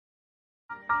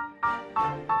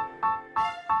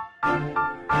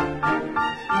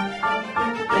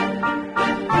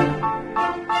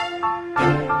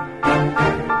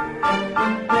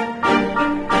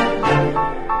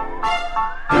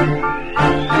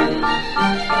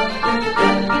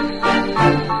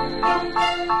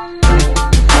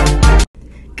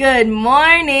Good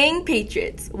morning,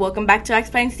 Patriots. Welcome back to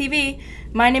RPTV TV.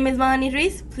 My name is Melanie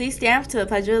Ruiz. Please stand to the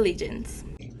Pledge of Allegiance.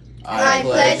 I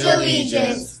pledge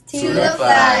allegiance to the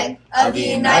flag of the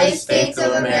United States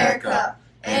of America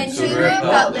and to the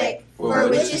republic for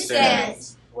which it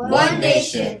stands, one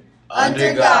nation,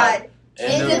 under God,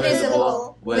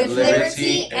 indivisible, with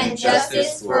liberty and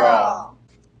justice for all.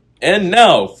 And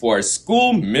now for our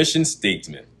school mission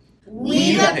statement.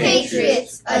 We the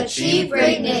Patriots achieve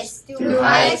greatness through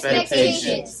high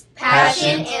expectations,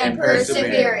 passion, and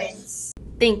perseverance.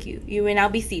 Thank you. You may now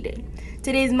be seated.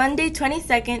 Today is Monday,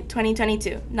 22nd,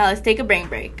 2022. Now let's take a brain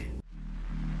break.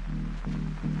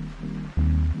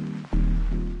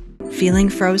 Feeling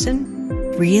frozen?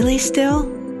 Really still?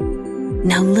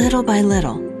 Now little by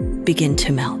little, begin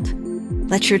to melt.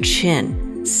 Let your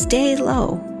chin stay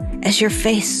low as your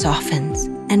face softens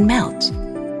and melts.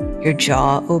 Your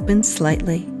jaw opens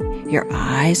slightly, your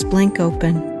eyes blink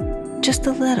open, just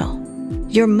a little.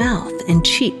 Your mouth and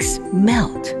cheeks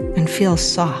melt and feel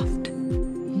soft.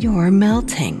 You're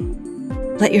melting.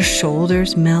 Let your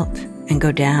shoulders melt and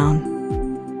go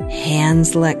down.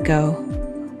 Hands let go.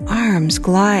 Arms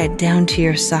glide down to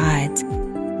your sides,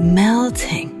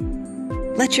 melting.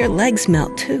 Let your legs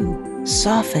melt too.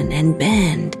 Soften and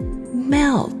bend.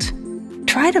 Melt.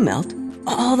 Try to melt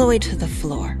all the way to the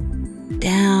floor.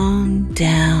 Down,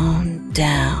 down,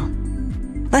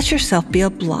 down. Let yourself be a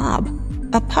blob,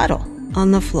 a puddle on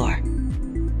the floor.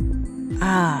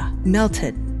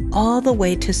 Melted all the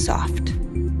way to soft.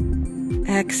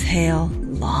 Exhale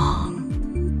long.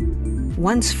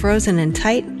 Once frozen and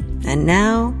tight, and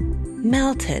now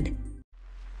melted.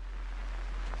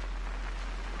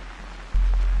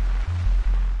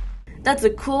 That's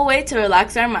a cool way to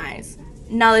relax our minds.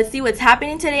 Now let's see what's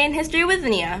happening today in history with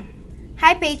Nia.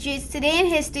 Hi Patriots, today in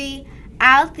history,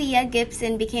 Althea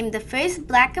Gibson became the first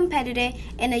black competitor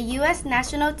in a U.S.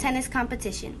 national tennis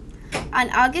competition on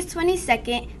August 22,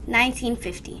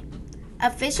 1950.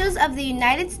 Officials of the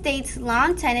United States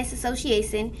Lawn Tennis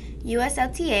Association,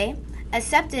 USLTA,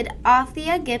 accepted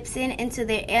Althea Gibson into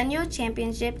their annual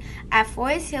championship at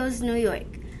Forest Hills, New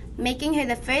York, making her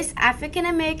the first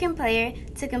African-American player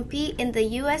to compete in the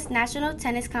U.S. national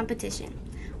tennis competition.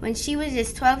 When she was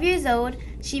just 12 years old,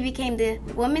 she became the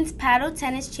women's paddle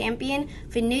tennis champion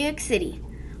for New York City.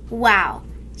 Wow,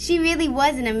 she really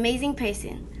was an amazing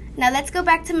person. Now let's go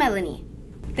back to Melanie.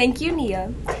 Thank you,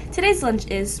 Nia. Today's lunch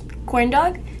is corn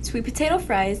dog, sweet potato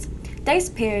fries,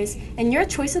 diced pears, and your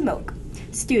choice of milk.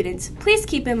 Students, please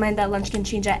keep in mind that lunch can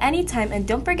change at any time, and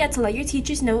don't forget to let your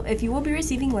teachers know if you will be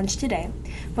receiving lunch today.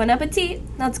 Bon appetit!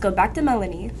 Now let's go back to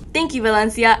Melanie. Thank you,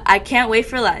 Valencia. I can't wait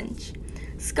for lunch.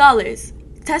 Scholars,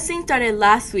 testing started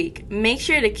last week. Make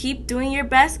sure to keep doing your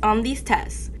best on these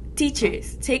tests.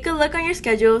 Teachers, take a look on your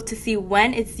schedule to see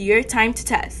when it's your time to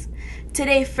test.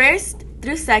 Today, 1st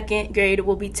through 2nd grade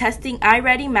will be testing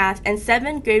iReady Math, and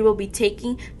 7th grade will be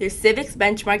taking their civics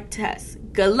benchmark test.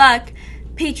 Good luck!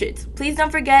 Patriots, please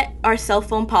don't forget our cell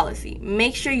phone policy.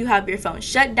 Make sure you have your phone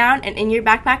shut down and in your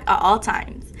backpack at all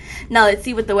times. Now let's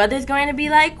see what the weather is going to be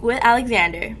like with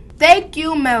Alexander. Thank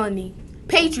you, Melanie.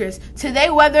 Patriots, today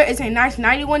weather is a nice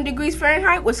 91 degrees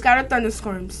Fahrenheit with scattered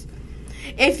thunderstorms.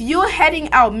 If you're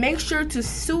heading out, make sure to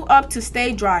suit up to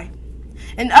stay dry.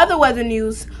 In other weather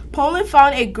news, Poland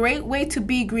found a great way to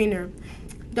be greener.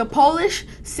 The Polish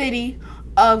city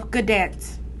of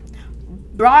Gdansk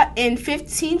brought in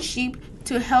 15 sheep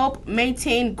to help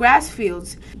maintain grass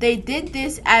fields. They did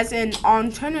this as an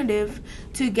alternative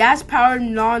to gas-powered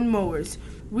lawnmowers.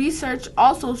 Research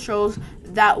also shows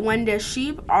that when the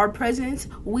sheep are present,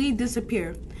 weeds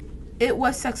disappear. It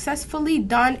was successfully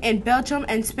done in Belgium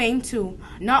and Spain too.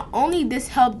 Not only this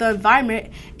helped the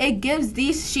environment, it gives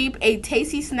these sheep a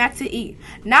tasty snack to eat.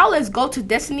 Now let's go to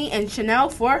Destiny and Chanel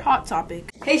for Hot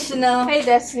Topic. Hey Chanel. Hey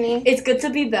Destiny. It's good to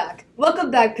be back.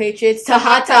 Welcome back, Patriots, to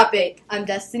Hot Topic. I'm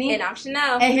Destiny. And I'm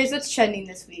Chanel. And here's what's trending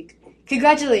this week.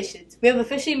 Congratulations. We have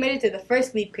officially made it to the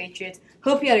first week, Patriots.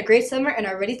 Hope you had a great summer and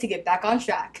are ready to get back on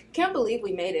track. Can't believe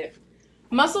we made it.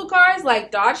 Muscle cars like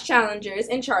Dodge Challengers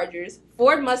and Chargers,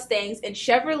 Ford Mustangs, and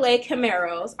Chevrolet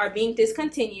Camaros are being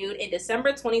discontinued in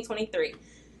December 2023.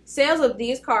 Sales of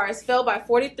these cars fell by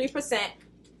 43%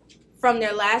 from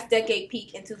their last decade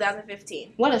peak in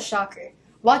 2015. What a shocker.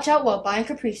 Watch out while buying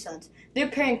Capri Suns. Their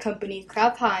parent company,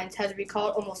 Kraft Heinz, has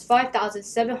recalled almost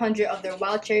 5,700 of their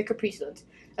Wild Cherry Capri Suns.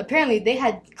 Apparently, they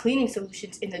had cleaning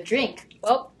solutions in the drink.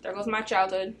 Well, there goes my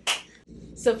childhood.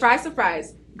 Surprise,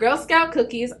 surprise. Girl Scout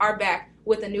cookies are back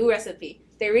with a new recipe.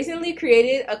 They recently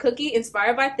created a cookie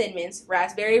inspired by Thin Mint's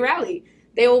Raspberry Rally.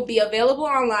 They will be available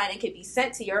online and can be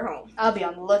sent to your home. I'll be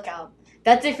on the lookout.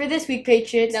 That's it for this week,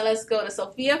 Patriots. Now let's go to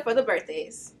Sophia for the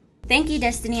birthdays. Thank you,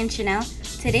 Destiny and Chanel.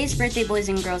 Today's birthday boys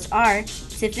and girls are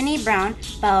Tiffany Brown,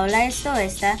 Paola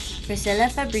Estoesta, Priscilla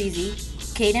Fabrizi,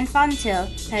 Caden Fontil,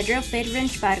 Pedro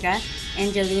Fidrinch Varga,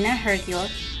 Angelina Hercule,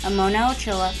 Amona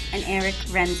Ochoa, and Eric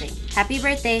Renzing. Happy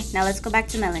birthday. Now let's go back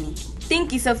to Melanie.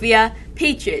 Thank you, Sophia.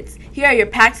 Patriots, here are your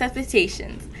PAC's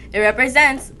expectations. It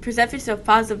represents present yourself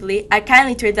positively, act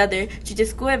kindly towards others, treat your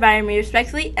school environment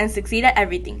respectfully, and succeed at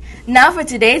everything. Now for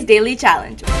today's daily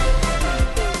challenge.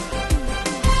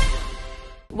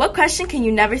 What question can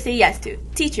you never say yes to?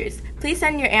 Teachers, please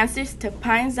send your answers to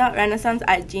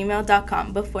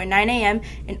pines.renaissance@gmail.com before 9 a.m.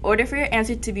 in order for your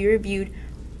answer to be reviewed.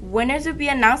 Winners will be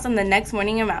announced on the next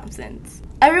morning announcements.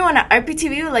 Everyone at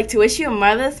RPTV would like to wish you a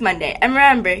marvelous Monday. And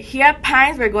remember, here at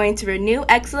Pines, we're going to renew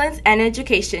excellence and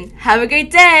education. Have a great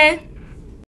day!